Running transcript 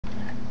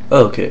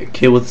Okay,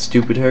 kid with a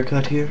stupid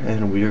haircut here,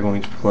 and we are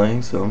going to be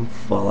playing some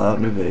Fallout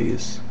New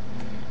Vegas.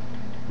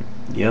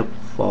 Yep,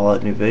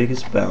 Fallout New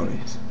Vegas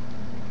Bounties.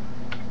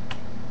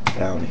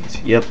 Bounties.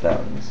 Yep,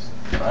 Bounties.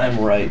 I'm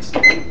right.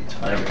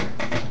 Timer.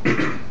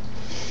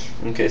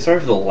 Okay, sorry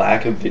for the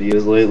lack of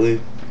videos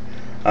lately.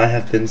 I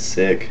have been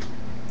sick.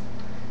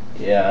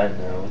 Yeah, I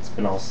know, it's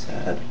been all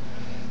sad.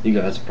 You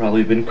guys have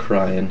probably been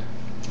crying.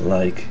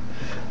 Like,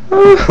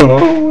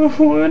 oh,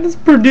 when is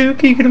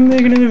Birdooky gonna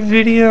make another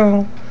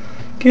video?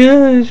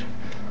 Gosh,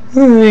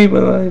 I hate my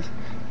life.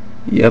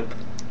 Yep.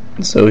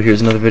 So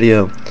here's another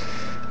video.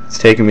 It's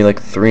taken me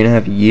like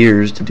 3.5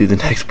 years to do the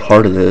next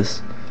part of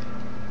this.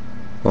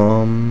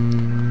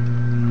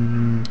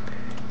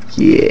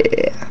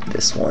 Yeah,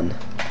 this one.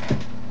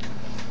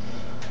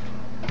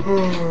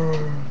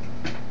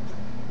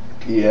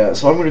 Yeah,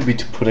 so I'm going to be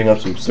putting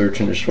up some search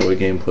and destroy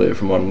gameplay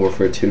from Modern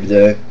Warfare 2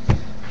 today,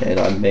 and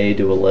I may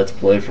do a let's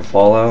play for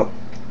Fallout.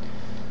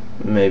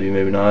 Maybe,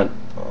 maybe not.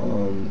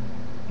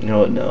 You know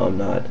what? No, I'm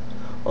not.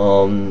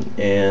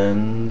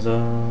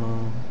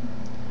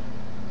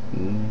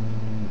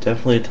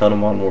 Definitely a ton of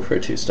Modern Warfare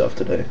 2 stuff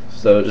today.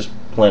 So just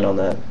plan on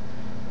that.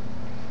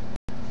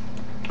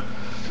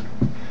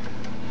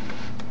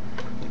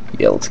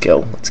 Yeah, let's go.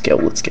 Let's go.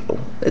 Let's go.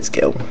 Let's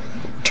go.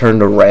 Turn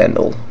to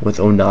Randall with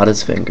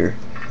Onata's finger.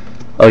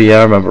 Oh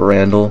yeah, I remember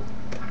Randall.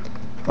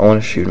 I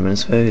want to shoot him in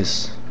his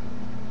face.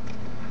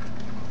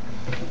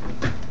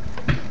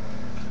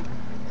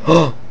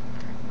 Oh.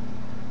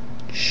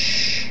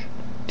 Shh.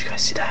 Do you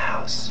guys see the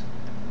house?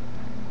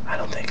 I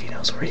don't think he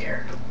knows we're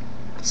here.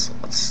 Let's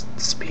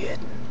be it.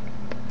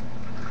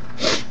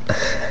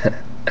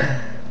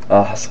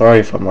 Sorry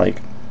if I'm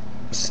like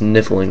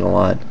sniffling a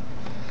lot.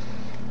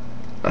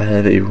 I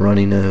have a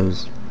runny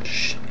nose.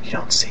 Shh, you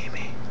don't see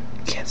me.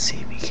 You can't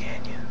see me,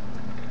 can you?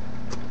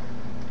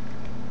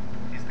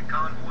 Is the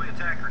convoy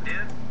attacker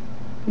dead?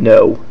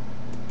 No.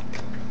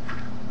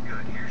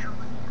 Good, here's your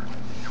reward.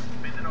 Don't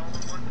spend it all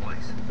in one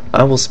place.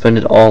 I will spend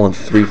it all in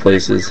 3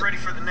 places. You're ready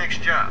for the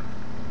next job.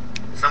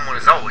 Someone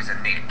is always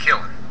in need of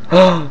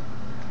killing.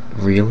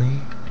 Really?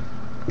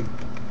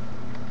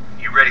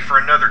 You ready for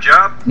another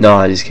job? No,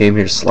 I just came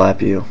here to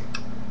slap you.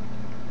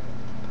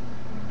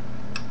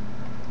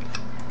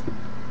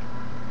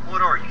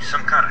 What are you,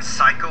 some kind of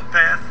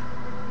psychopath?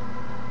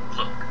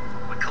 Look,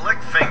 we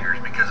collect fingers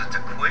because it's a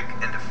quick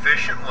and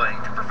efficient way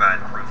to provide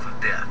proof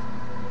of death.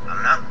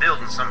 I'm not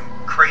building some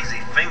crazy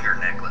finger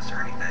necklace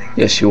or anything.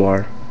 Yes, you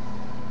are.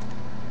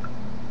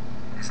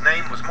 His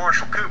name was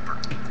Marshall Cooper,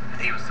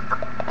 and he was the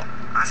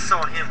I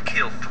saw him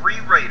kill 3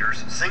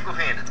 raiders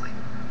single-handedly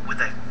with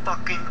a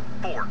fucking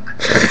fork.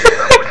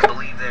 I wouldn't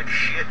believe that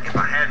shit if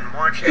I hadn't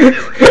watched him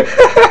do it.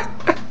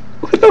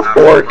 With a I don't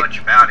fork. know much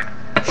about him,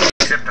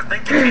 except I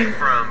think he came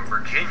from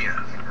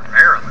Virginia or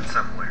Maryland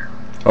somewhere.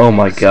 Oh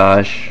my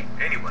gosh.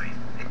 Anyway,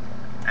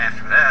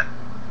 after that,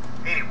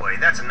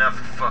 that's enough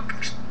of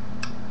fucking.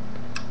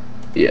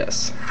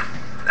 Yes.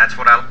 That's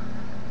what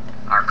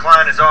Our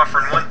client is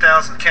offering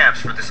 1,000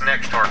 caps for this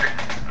next target,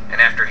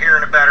 and after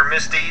hearing about her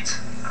misdeeds,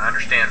 I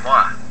understand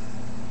why.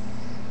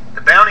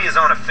 The bounty is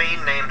on a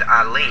fiend named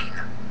Eileen.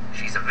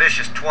 She's a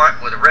vicious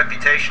twat with a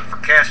reputation for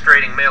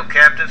castrating male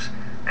captives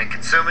and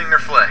consuming their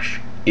flesh.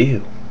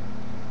 Ew.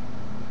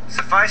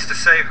 Suffice to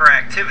say, her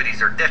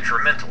activities are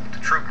detrimental to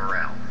troop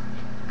morale.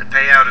 The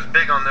payout is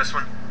big on this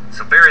one,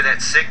 so bury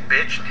that sick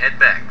bitch and head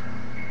back.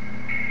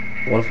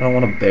 What if I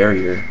want to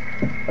bury her?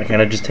 Why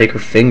can't I just take her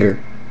finger?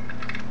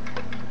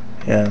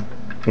 Yeah,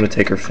 I'm gonna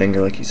take her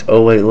finger like he's.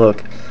 Oh wait,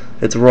 look,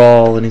 it's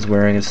Rawl and he's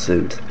wearing a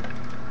suit.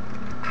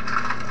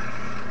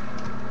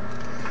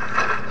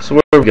 So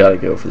where we gotta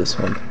go for this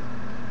one?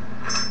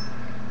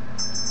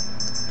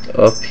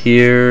 Up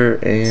here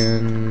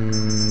and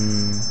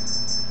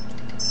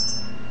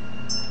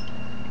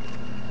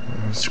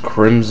it's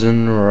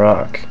Crimson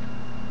Rock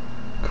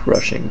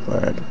crushing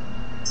plant.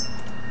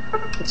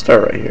 Let's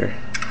start right here.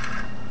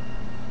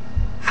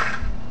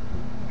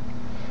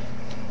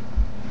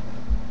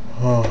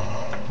 Oh,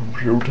 I'm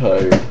so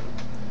tired.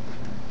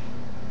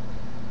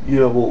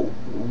 Yeah, well,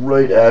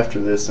 right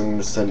after this, I'm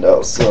gonna send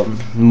out some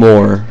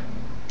more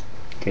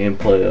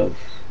gameplay of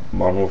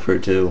Modern Warfare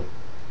 2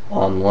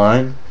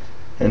 online,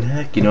 and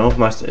heck, you know,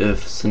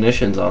 if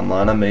Sinition's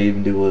online, I may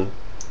even do a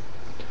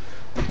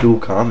dual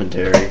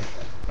commentary.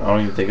 I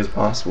don't even think it's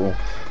possible.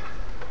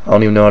 I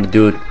don't even know how to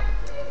do it.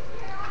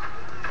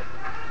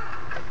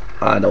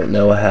 I don't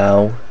know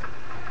how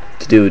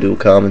to do a dual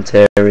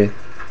commentary.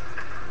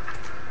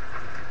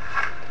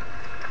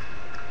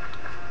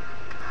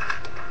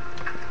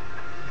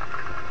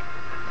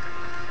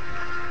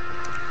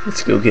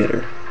 Let's go get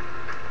her.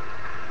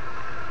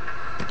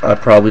 I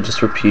probably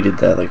just repeated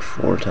that like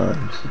 4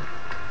 times.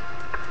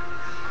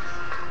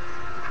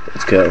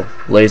 Let's go.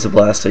 Laser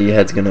blast, your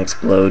head's gonna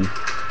explode.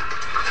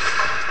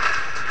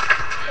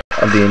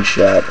 I'm being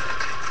shot.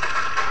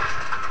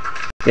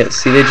 Yeah,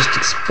 see, they just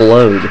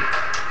explode.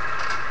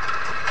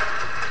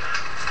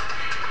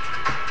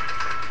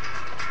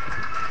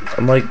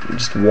 I'm like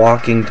just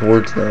walking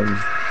towards them.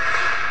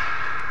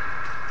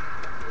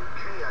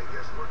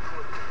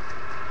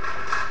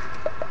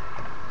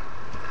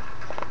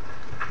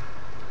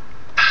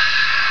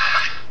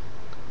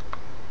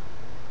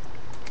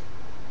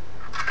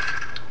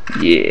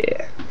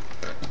 Yeah.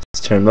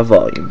 Let's turn my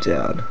volume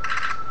down.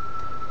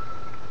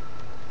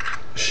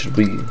 Should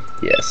we?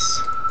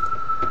 Yes.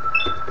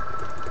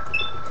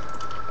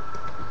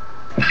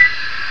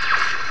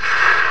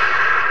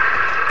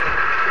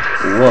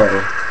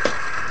 Whoa.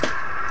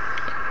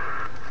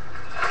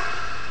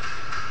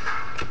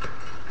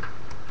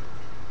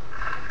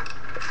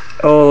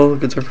 Oh,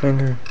 look, it's her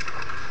finger.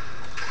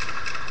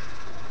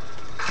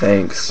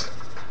 Thanks.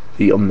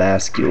 The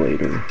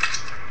emasculator.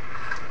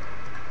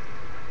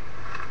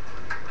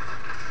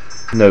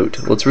 Note.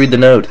 Let's read the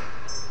note.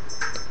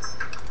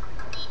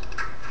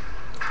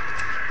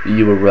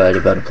 You were right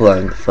about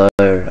applying the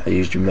fire. I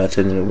used your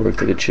method and it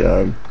worked like a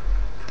charm.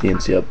 The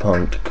NCR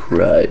punk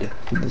cried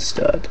from the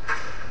start.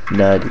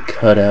 And I had to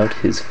cut out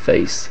his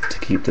face to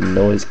keep the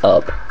noise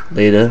up.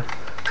 Later,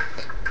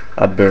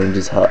 I burned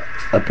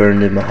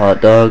him a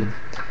hot dog,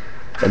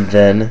 and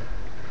then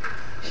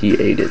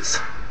he ate it.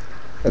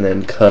 And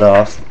then cut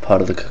off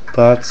part of the cook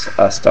pots.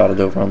 I started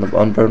over on the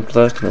unburned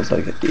flesh, and I was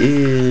like,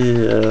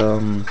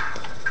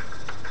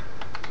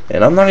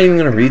 and I'm not even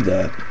gonna read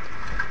that.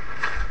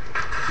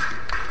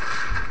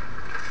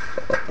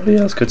 Oh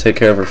yeah, let's go take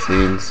care of our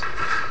fiends.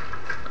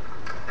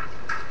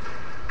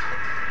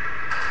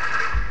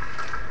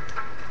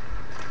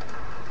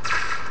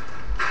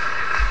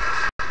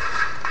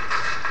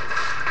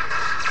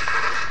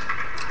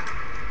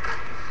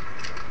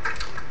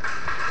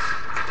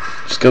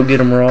 Just go get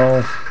them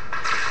raw.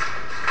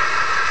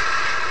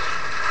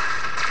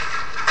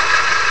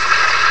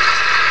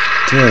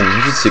 Damn,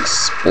 you're just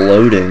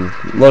exploding.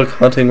 Look,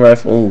 hunting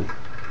rifle.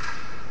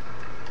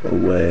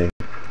 Away.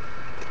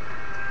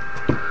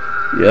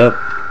 Yep.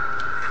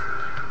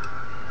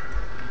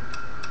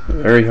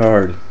 Very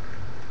hard.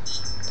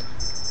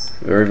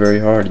 Very, very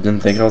hard. Didn't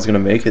think I was gonna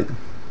make it.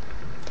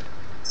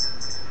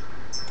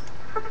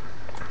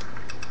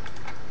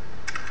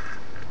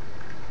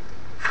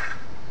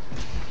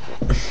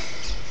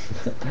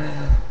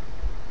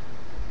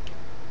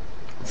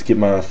 Let's get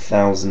my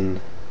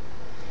 1,000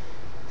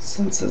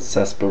 sunset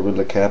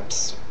sarsaparilla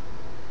caps.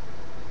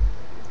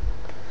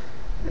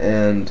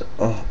 And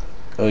oh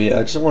yeah,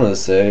 I just wanted to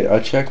say I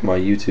check my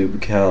YouTube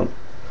account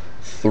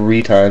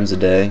 3 times a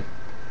day,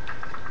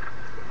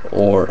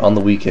 or on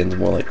the weekends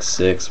more like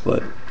 6,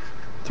 but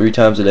 3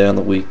 times a day on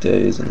the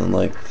weekdays, and then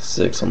like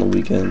 6 on the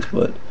weekends,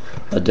 but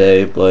a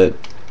day. But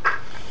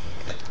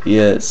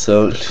yeah,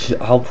 so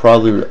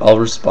I'll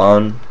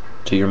respond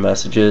to your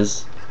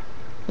messages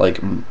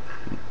like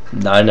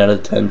 9 out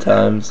of 10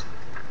 times.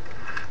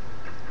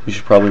 You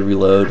should probably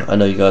reload. I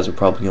know you guys are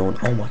probably going,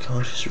 oh my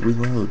gosh, you should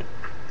reload.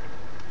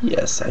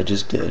 Yes, I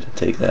just did.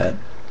 Take that.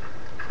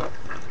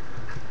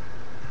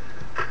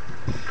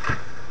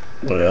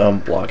 Oh yeah, I'm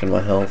blocking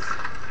my health.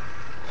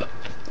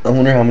 I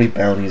wonder how many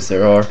bounties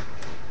there are.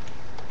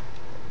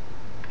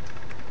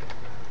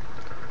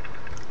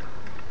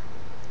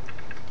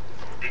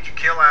 Did you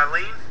kill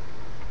Eileen?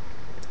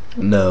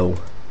 No.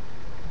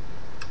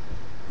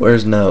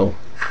 Where's no?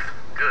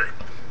 Good.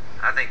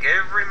 I think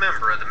every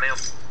member of the male...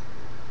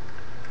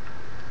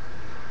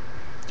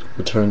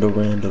 Return to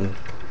random.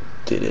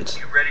 Did it.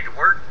 You ready to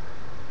work?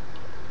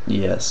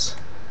 Yes.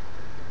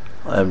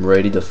 I'm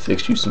ready to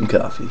fix you some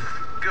coffee.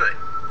 Good.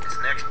 His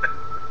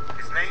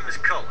name is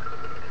Cullen,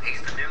 and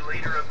he's the new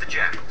leader of the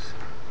Jackals.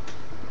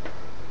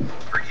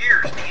 For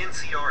years, the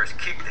NCR has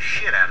kicked the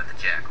shit out of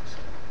the Jackals.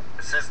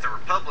 But since the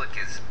Republic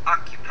is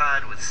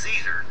occupied with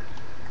Caesar,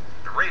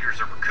 the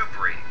Raiders are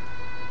recuperating.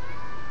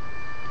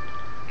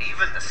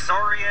 Even the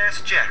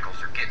sorry-ass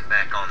Jackals are getting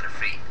back on their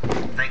feet,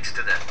 thanks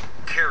to the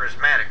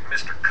charismatic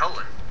Mr.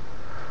 Cullen.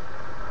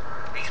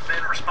 He's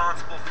been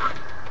responsible for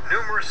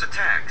numerous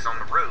attacks on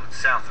the roads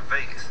south of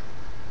Vegas,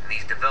 and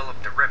he's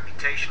developed a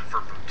reputation for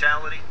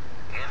brutality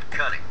and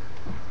cunning.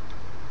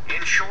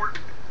 In short,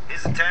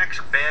 his attacks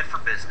are bad for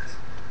business,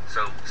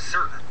 so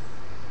certain.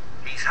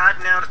 He's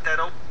hiding out at that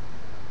old...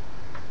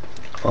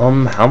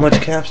 How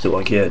much caps do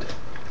I get?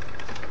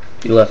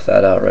 You left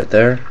that out right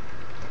there.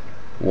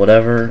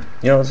 Whatever.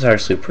 You know, it's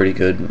actually a pretty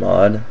good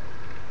mod.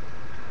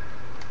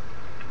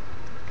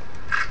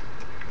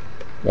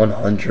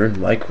 100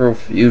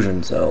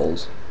 microfusion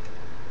cells.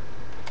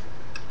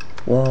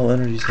 Whoa,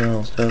 energy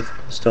cells,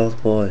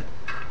 stealth boy.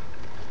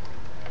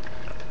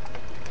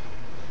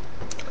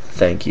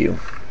 Thank you.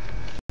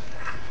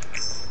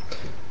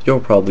 You're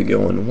probably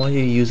going, why are you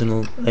using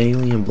an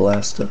alien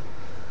blaster?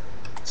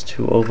 It's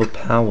too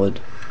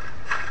overpowered.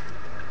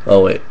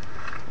 Oh wait.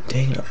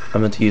 Dang it, I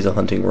meant to use a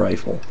hunting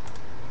rifle.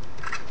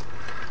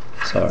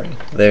 Sorry.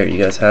 There, you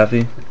guys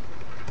happy?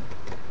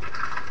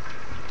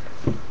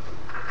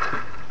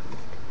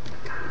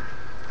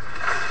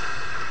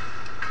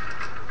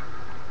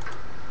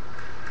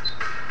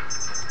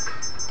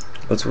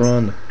 Let's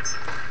run.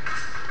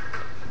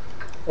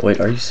 Wait,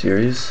 are you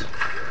serious?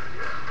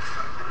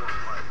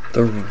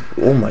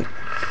 Oh my.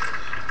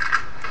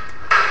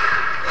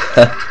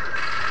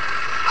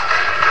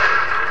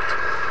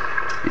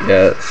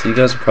 Yeah, so you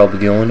guys are probably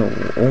going,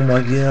 oh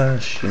my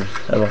gosh, you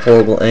have a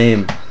horrible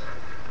aim.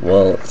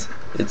 Well,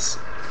 it's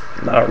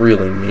not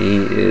really me,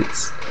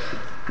 it's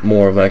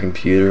more of my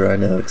computer. I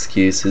know,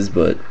 excuses,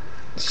 but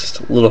it's just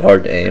a little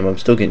hard to aim. I'm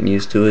still getting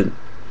used to it.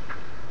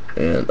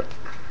 And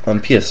on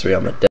PS3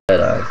 I'm a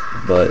deadeye,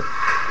 but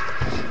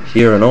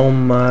here, and oh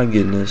my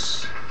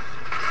goodness.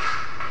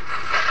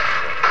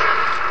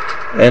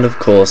 And of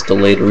course,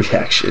 delayed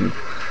reaction.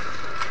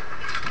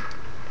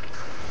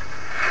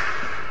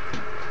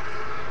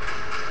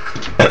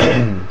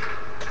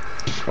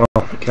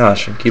 Oh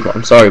gosh,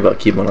 I'm sorry about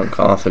keeping on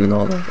coughing and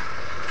all that.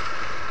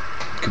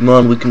 Come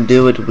on, we can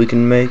do it. We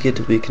can make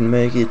it. We can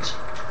make it.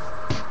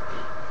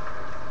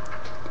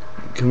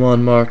 Come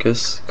on,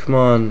 Marcus. Come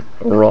on.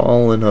 We're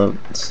all in a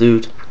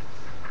suit.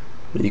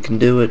 But you can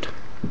do it.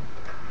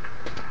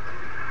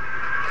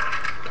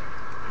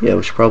 Yeah,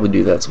 we should probably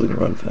do that so we can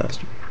run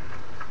faster.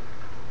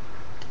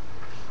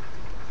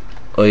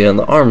 Oh yeah, and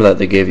the armor that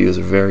they gave you is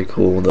very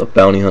cool. The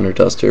Bounty Hunter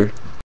Duster.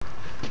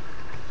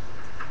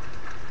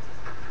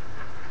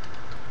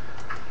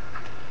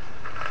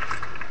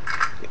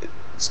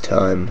 It's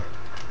time.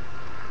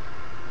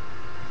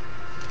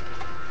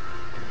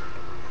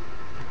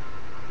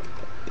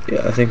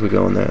 Yeah, I think we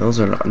go in there. Those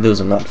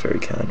are not very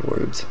kind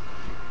words.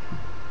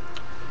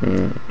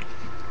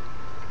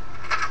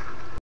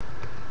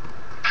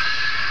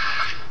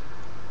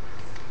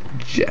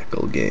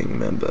 Jackal gang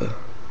member.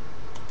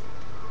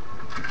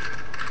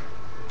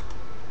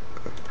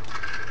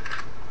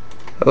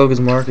 Hello,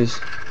 it's Marcus.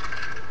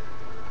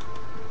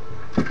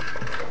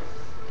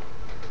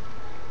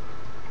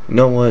 You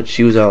know what?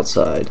 She was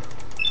outside.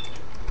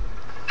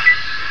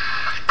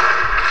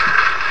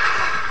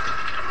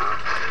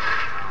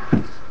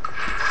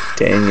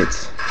 Dang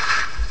it.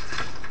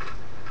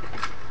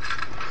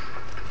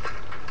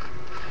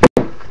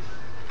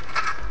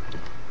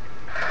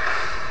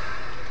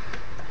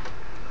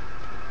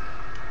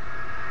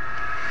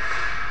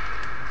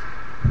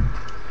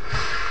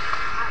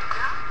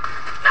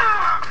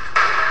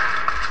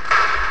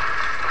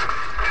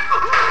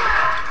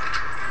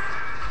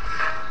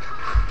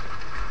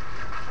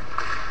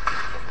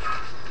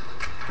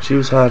 She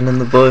was hiding in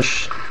the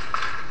bush.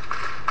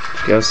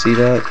 Did you guys see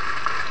that?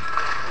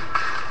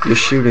 You're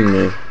shooting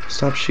me.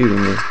 Stop shooting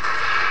me.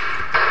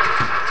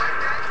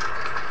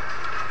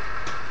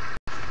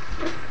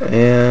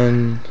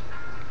 And...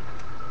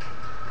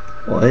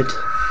 what?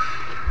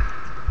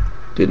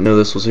 Didn't know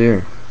this was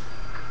here.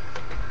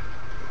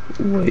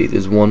 Wait,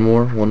 there's one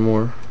more? One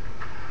more?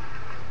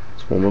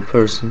 There's one more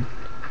person.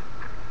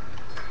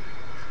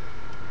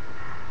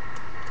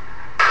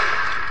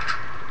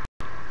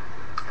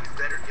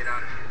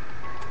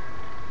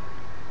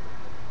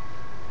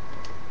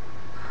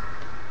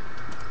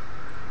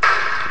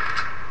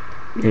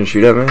 You gonna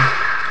shoot at me?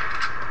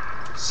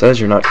 It says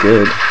you're not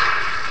good.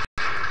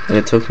 And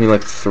it took me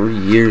like 3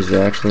 years to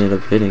actually end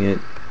up hitting it.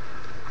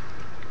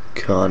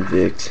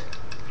 Convict.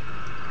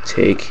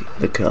 Take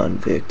the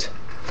convict.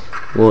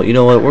 Well, you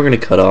know what? We're gonna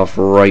cut off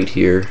right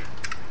here.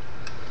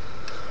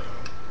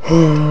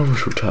 Oh, I'm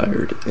so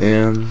tired.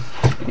 And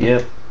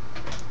yep.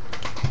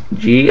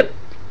 Yep.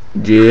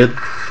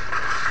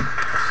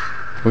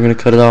 We're gonna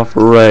cut it off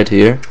right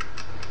here.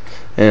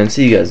 And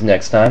see you guys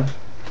next time.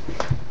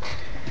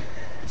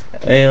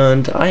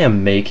 And I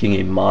am making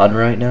a mod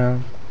right now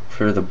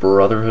for the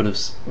Brotherhood of,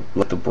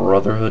 like, the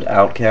Brotherhood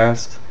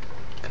Outcast,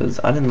 because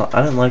I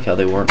didn't like how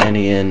they weren't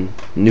any in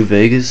New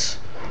Vegas.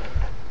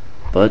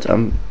 But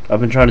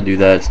I've been trying to do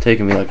that. It's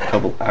taken me like a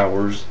couple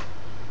hours,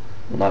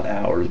 well, not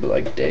hours, but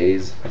like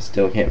days. I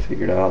still can't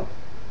figure it out.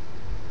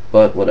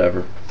 But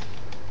whatever.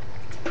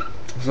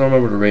 So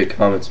remember to rate,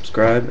 comment,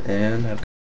 subscribe, and have